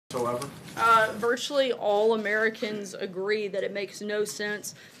whatsoever? Virtually all Americans agree that it makes no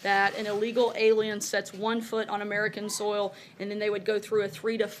sense that an illegal alien sets 1 foot on American soil and then they would go through a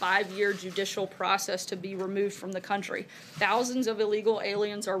 3 to 5 year judicial process to be removed from the country. Thousands of illegal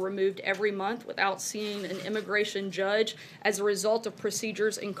aliens are removed every month without seeing an immigration judge as a result of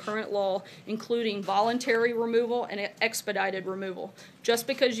procedures in current law, including voluntary removal and expedited removal. Just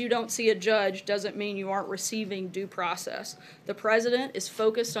because you don't see a judge doesn't mean you aren't receiving due process. The president is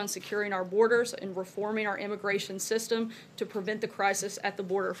focused on securing our borders and reforming our immigration system to prevent the crisis at the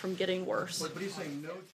border from getting worse. But he's saying no.